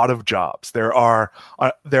lot of jobs. There are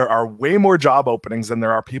way more job openings than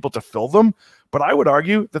there are people to fill them. But I would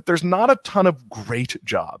argue that there's not a ton of great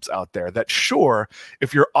jobs out there that, sure,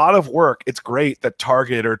 if you're out of work, it's great that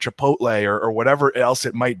Target or Chipotle or whatever else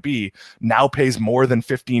it might be now pays more than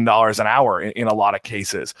 $15 an hour in a lot of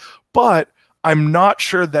cases. But I'm not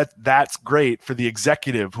sure that that's great for the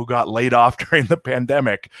executive who got laid off during the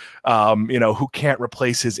pandemic, who can't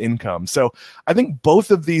replace his income. So I think both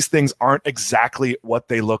of these things aren't exactly what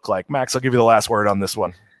they look like. Max, I'll give you the last word on this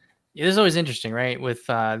one. It is always interesting, right, with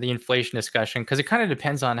the inflation discussion, because it kind of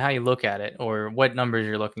depends on how you look at it or what numbers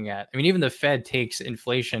you're looking at. I mean, even the Fed takes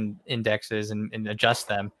inflation indexes and adjusts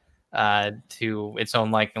them to its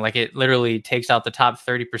own liking. Like it literally takes out the top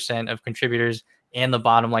 30% of contributors and the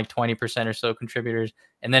bottom 20% or so contributors,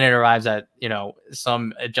 and then it arrives at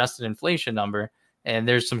some adjusted inflation number. And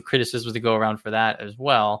there's some criticisms to go around for that as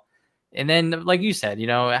well. And then, like you said,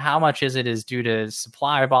 how much is due to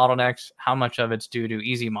supply bottlenecks? How much of it's due to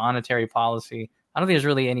easy monetary policy? I don't think there's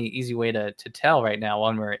really any easy way to tell right now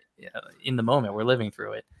when we're in the moment. We're living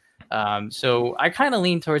through it. So I kind of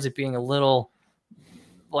lean towards it being a little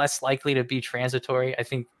less likely to be transitory. I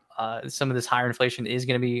think some of this higher inflation is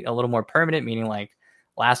going to be a little more permanent, meaning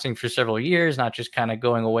lasting for several years, not just kind of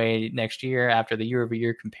going away next year after the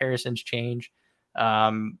year-over-year comparisons change.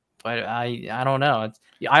 But I don't know.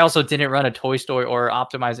 I also didn't run a toy store or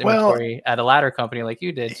optimize inventory at a ladder company like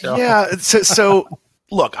you did. So yeah. So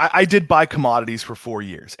look, I did buy commodities for 4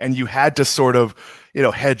 years, and you had to sort of,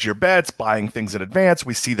 hedge your bets, buying things in advance.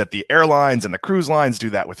 We see that the airlines and the cruise lines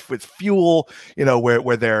do that with fuel,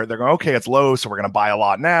 where they're going, okay, it's low, so we're going to buy a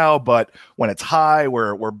lot now, but when it's high,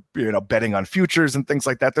 we're betting on futures and things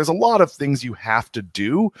like that. There's a lot of things you have to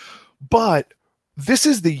do, but this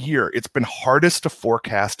is the year it's been hardest to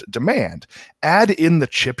forecast demand. Add in the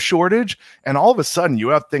chip shortage, and all of a sudden you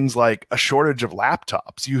have things like a shortage of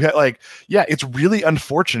laptops. You have it's really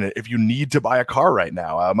unfortunate if you need to buy a car right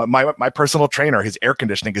now. My personal trainer, his air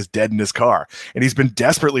conditioning is dead in his car, and he's been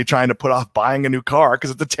desperately trying to put off buying a new car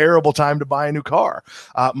because it's a terrible time to buy a new car.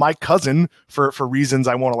 My cousin, for reasons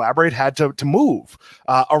I won't elaborate, had to move.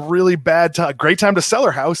 A really bad time, great time to sell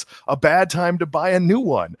her house, a bad time to buy a new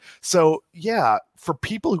one. So yeah, for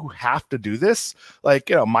people who have to do this,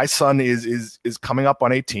 my son is coming up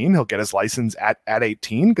on 18. He'll get his license at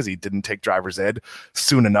 18 because he didn't take driver's ed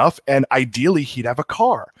soon enough. And ideally he'd have a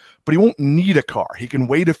car, but he won't need a car. He can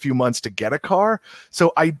wait a few months to get a car.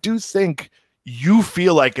 So I do think you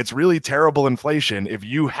feel like it's really terrible inflation if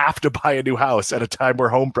you have to buy a new house at a time where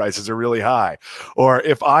home prices are really high. Or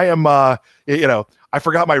if I am, I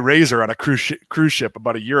forgot my razor on a cruise ship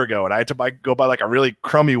about a year ago, and I had to go buy like a really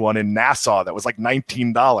crummy one in Nassau that was like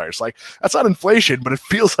 $19. Like, that's not inflation, but it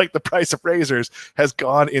feels like the price of razors has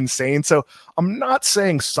gone insane. So I'm not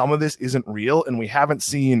saying some of this isn't real, and we haven't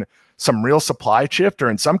seen some real supply shift, or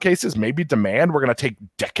in some cases, maybe demand we're going to take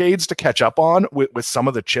decades to catch up on with some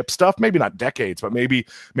of the chip stuff. Maybe not decades, but maybe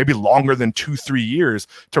longer than 2-3 years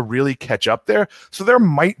to really catch up there. So there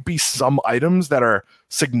might be some items that are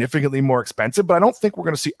significantly more expensive, but I don't think we're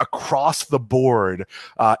going to see across the board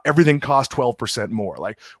everything cost 12% more.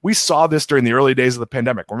 Like, we saw this during the early days of the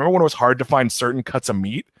pandemic. Remember when it was hard to find certain cuts of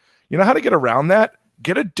meat? You know how to get around that?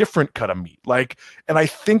 Get a different cut of meat. And I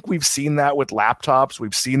think we've seen that with laptops.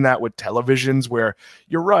 We've seen that with televisions, where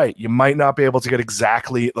you're right. You might not be able to get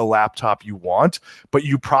exactly the laptop you want, but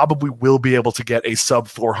you probably will be able to get a sub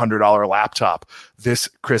 $400 laptop this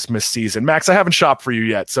Christmas season. Max, I haven't shopped for you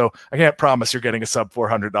yet, so I can't promise you're getting a sub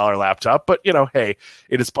 $400 laptop, but hey,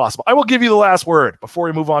 it is possible. I will give you the last word before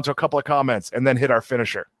we move on to a couple of comments and then hit our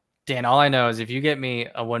finisher. Dan, all I know is if you get me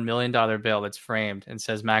a $1 million bill that's framed and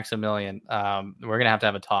says Max a million, we're going to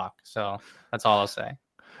have a talk. So that's all I'll say.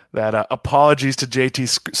 That apologies to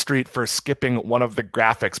JT Street for skipping one of the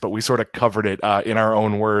graphics, but we sort of covered it in our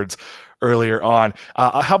own words earlier on.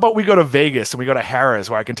 How about we go to Vegas and we go to Harrah's,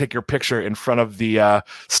 where I can take your picture in front of the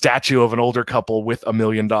statue of an older couple with $1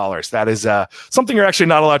 million. That is something you're actually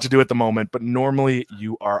not allowed to do at the moment, but normally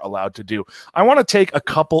you are allowed to do. I want to take a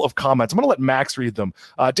couple of comments. I'm going to let Max read them.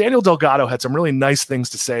 Daniel Delgado had some really nice things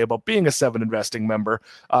to say about being a 7 Investing member,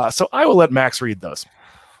 so I will let Max read those.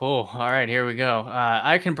 Oh, all right, here we go.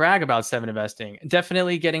 I can brag about 7 Investing.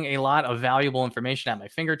 Definitely getting a lot of valuable information at my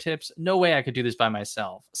fingertips. No way I could do this by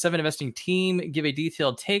myself. 7 Investing team give a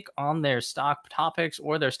detailed take on their stock topics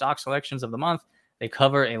or their stock selections of the month. They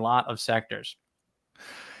cover a lot of sectors.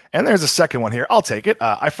 And there's a second one here. I'll take it.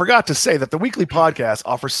 I forgot to say that the weekly podcast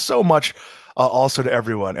offers so much also to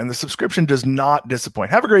everyone, and the subscription does not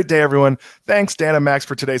disappoint. Have a great day, everyone. Thanks, Dan and Max,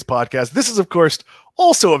 for today's podcast. This is, of course,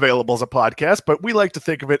 also available as a podcast, but we like to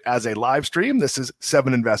think of it as a live stream. This is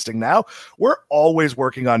 7 Investing Now. We're always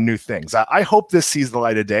working on new things. I hope this sees the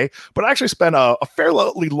light of day, but I actually spent a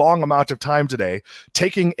fairly long amount of time today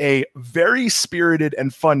taking a very spirited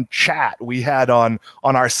and fun chat we had on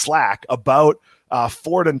our Slack about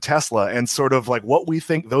Ford and Tesla and sort of like what we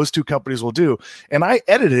think those two companies will do. And I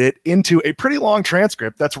edited it into a pretty long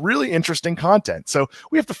transcript that's really interesting content. So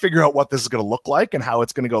we have to figure out what this is going to look like and how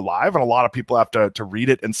it's going to go live. And a lot of people have to read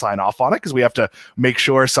it and sign off on it, because we have to make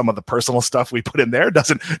sure some of the personal stuff we put in there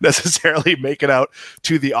doesn't necessarily make it out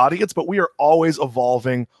to the audience. But we are always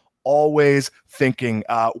evolving, always thinking.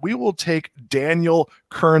 We will take Daniel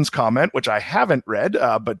Kern's comment, which I haven't read,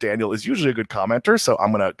 but Daniel is usually a good commenter, so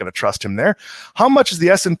I'm gonna trust him there. How much is the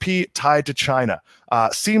S&P tied to China?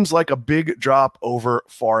 Seems like a big drop over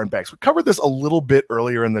foreign banks. We covered this a little bit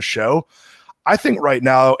earlier in the show. I think right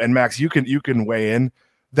now, and Max, you can weigh in,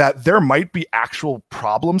 that there might be actual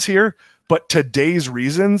problems here, but today's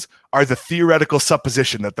reasons are the theoretical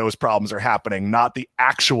supposition that those problems are happening, not the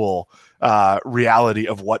actual reality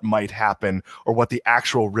of what might happen or what the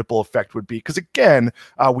actual ripple effect would be. Because again,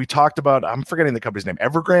 we talked about, I'm forgetting the company's name,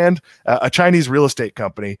 Evergrande, a Chinese real estate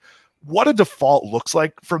company. What a default looks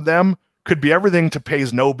like from them could be everything to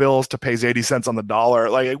pays no bills to pays 80 cents on the dollar.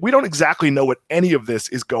 Like, we don't exactly know what any of this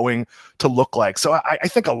is going to look like. So I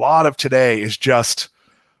think a lot of today is just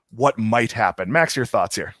what might happen. Max, your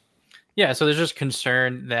thoughts here? Yeah, so there's just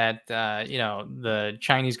concern that the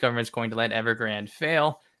Chinese government's going to let Evergrande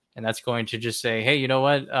fail, and that's going to just say, hey, you know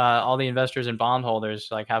what? All the investors and bondholders,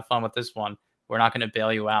 like, have fun with this one. We're not going to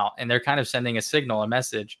bail you out. And they're kind of sending a signal, a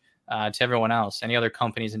message to everyone else, any other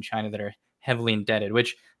companies in China that are heavily indebted,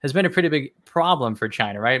 which has been a pretty big problem for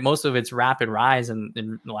China, right? Most of its rapid rise in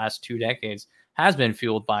the last 2 decades has been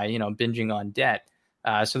fueled by, binging on debt.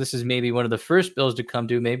 So this is maybe one of the first bills to come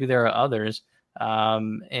due. Maybe there are others.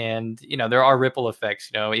 And there are ripple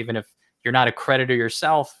effects, even if you're not a creditor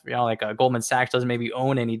yourself, like Goldman Sachs doesn't maybe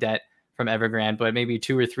own any debt from Evergrande, but maybe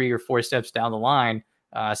 2 or 3 or 4 steps down the line,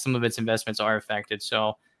 some of its investments are affected.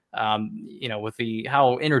 So, with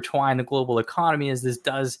how intertwined the global economy is, this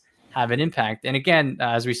does have an impact. And again,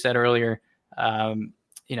 as we said earlier,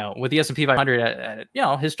 with the S&P 500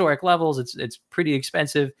 at historic levels, it's pretty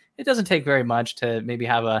expensive. It doesn't take very much to maybe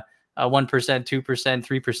have a 1%, 2%,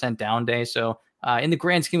 3% down day. So in the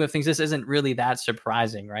grand scheme of things, this isn't really that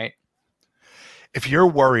surprising, right? If you're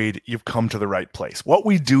worried, you've come to the right place. What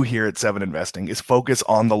we do here at 7 Investing is focus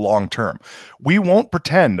on the long term. We won't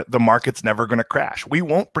pretend the market's never going to crash. We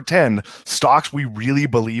won't pretend stocks we really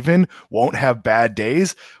believe in won't have bad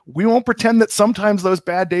days. We won't pretend that sometimes those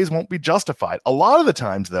bad days won't be justified. A lot of the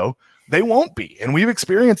times, though, They won't be. And we've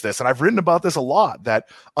experienced this. And I've written about this a lot, that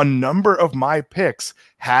a number of my picks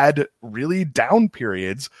had really down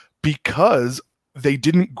periods because they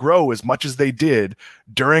didn't grow as much as they did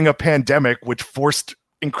during a pandemic, which forced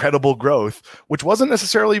incredible growth, which wasn't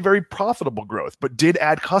necessarily very profitable growth, but did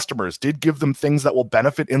add customers, did give them things that will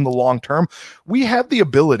benefit in the long term. We have the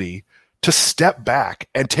ability to step back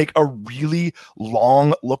and take a really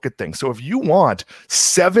long look at things. So if you want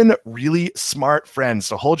 7 really smart friends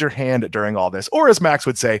to hold your hand during all this, or as Max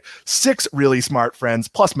would say, 6 really smart friends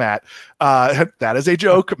plus Matt, that is a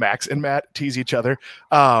joke. Max and Matt tease each other.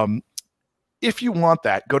 If you want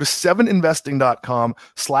that, go to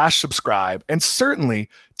 7investing.com/subscribe and certainly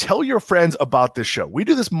tell your friends about this show. We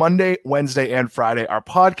do this Monday, Wednesday, and Friday. Our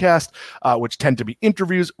podcast, which tend to be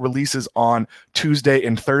interviews, releases on Tuesday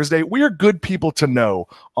and Thursday. We are good people to know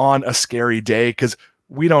on a scary day because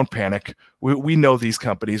we don't panic. We know these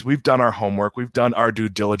companies. We've done our homework. We've done our due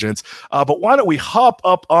diligence. But why don't we hop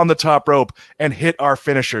up on the top rope and hit our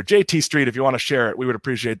finisher? JT Street, if you want to share it, we would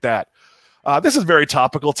appreciate that. This is very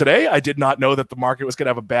topical today. I did not know that the market was going to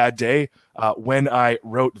have a bad day when I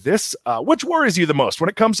wrote this. Which worries you the most when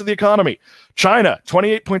it comes to the economy? China,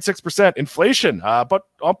 28.6%. Inflation, about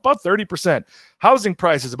 30%. Housing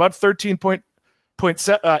prices, about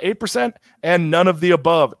 13.8%. And none of the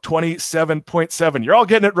above, 27.7%. You're all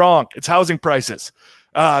getting it wrong. It's housing prices.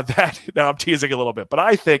 Now I'm teasing a little bit, but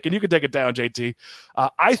I think, and you can take it down, JT,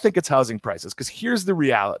 I think it's housing prices because here's the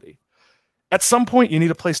reality. At some point, you need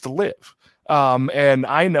a place to live. And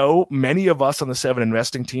I know many of us on the 7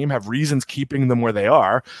 Investing team have reasons keeping them where they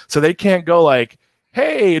are. So they can't go like,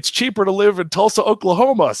 hey, it's cheaper to live in Tulsa,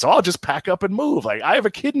 Oklahoma, so I'll just pack up and move. Like, I have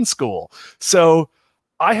a kid in school. So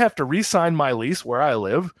I have to re-sign my lease where I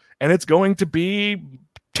live, and it's going to be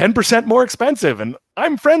 10% more expensive. And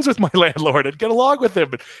I'm friends with my landlord and get along with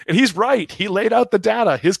him. And he's right. He laid out the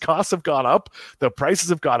data. His costs have gone up. The prices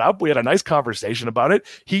have gone up. We had a nice conversation about it.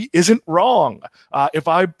 He isn't wrong. If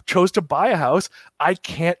I chose to buy a house, I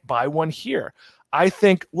can't buy one here. I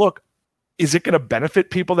think, look, is it going to benefit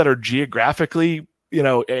people that are geographically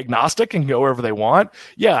agnostic and go wherever they want?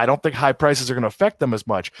 Yeah, I don't think high prices are going to affect them as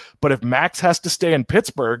much. But if Max has to stay in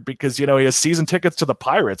Pittsburgh because, he has season tickets to the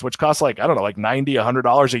Pirates, which cost like, I don't know, like $90,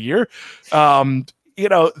 $100 a year,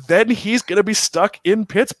 then he's going to be stuck in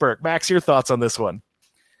Pittsburgh. Max, your thoughts on this one?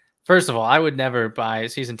 First of all, I would never buy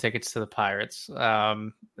season tickets to the Pirates.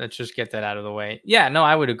 Let's just get that out of the way. Yeah, no,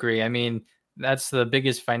 I would agree. I mean, that's the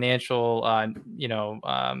biggest financial,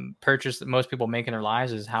 purchase that most people make in their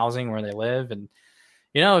lives is housing where they live. And,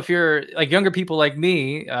 if you're like younger people like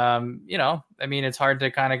me, it's hard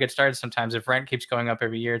to kind of get started sometimes. If rent keeps going up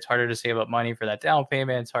every year, it's harder to save up money for that down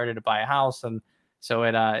payment. It's harder to buy a house. And so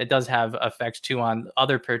it does have effects too on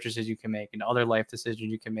other purchases you can make and other life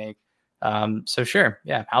decisions you can make. So sure.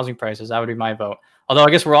 Yeah. Housing prices, that would be my vote. Although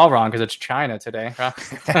I guess we're all wrong because it's China today.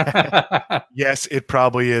 Yes, it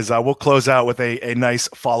probably is. We'll close out with a nice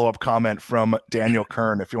follow-up comment from Daniel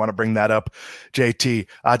Kern, if you want to bring that up, JT.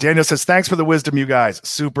 Daniel says, thanks for the wisdom, you guys.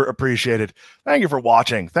 Super appreciated. Thank you for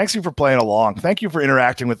watching. Thanks you for playing along. Thank you for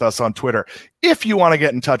interacting with us on Twitter. If you want to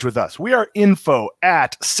get in touch with us, we are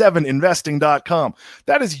info@7investing.com.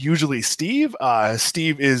 That is usually Steve.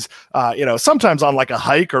 Steve is, sometimes on like a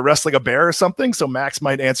hike or wrestling a bear or something. So Max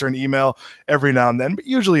might answer an email every now and then, but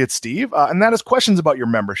usually it's Steve. And that is questions about your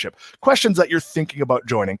membership, questions that you're thinking about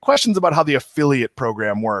joining, questions about how the affiliate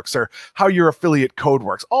program works or how your affiliate code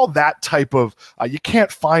works, all that type of, you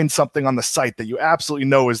can't find something on the site that you absolutely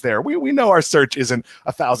know is there. We know our search isn't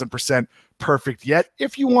 1,000% perfect yet.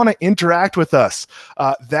 If you want to interact with us,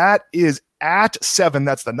 that is @7.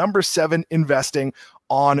 That's the number 7 investing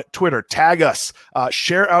on Twitter. Tag us,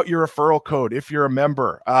 share out your referral code if you're a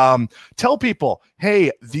member. Tell people,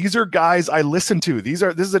 hey, these are guys I listen to. This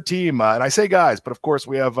is a team, and I say guys, but of course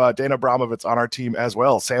we have Dana Abramovitz on our team as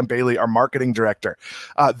well. Sam Bailey, our marketing director.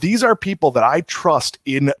 These are people that I trust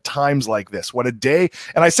in times like this. When a day,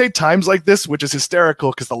 and I say times like this, which is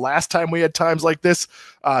hysterical because the last time we had times like this,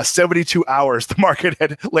 72 hours, the market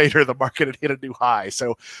had hit a new high.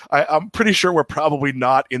 So I'm pretty sure we're probably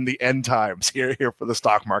not in the end times here for the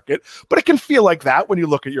stock market, but it can feel like that when you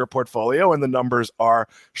look at your portfolio and the numbers are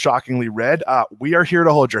shockingly red. We are here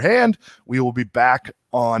to hold your hand. We will be back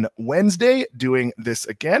on Wednesday doing this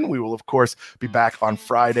again. We will, of course, be back on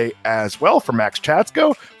Friday as well. For Max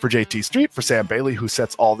Chatsko, for JT Street, for Sam Bailey, who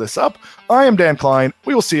sets all this up. I am Dan Klein.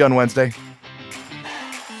 We will see you on Wednesday.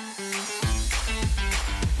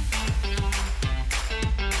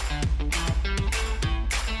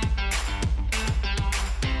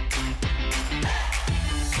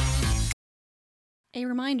 A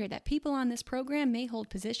reminder that people on this program may hold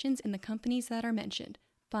positions in the companies that are mentioned.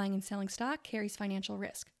 Buying and selling stock carries financial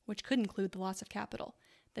risk, which could include the loss of capital.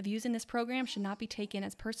 The views in this program should not be taken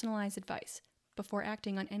as personalized advice. Before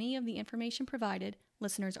acting on any of the information provided,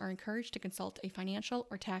 listeners are encouraged to consult a financial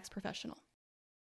or tax professional.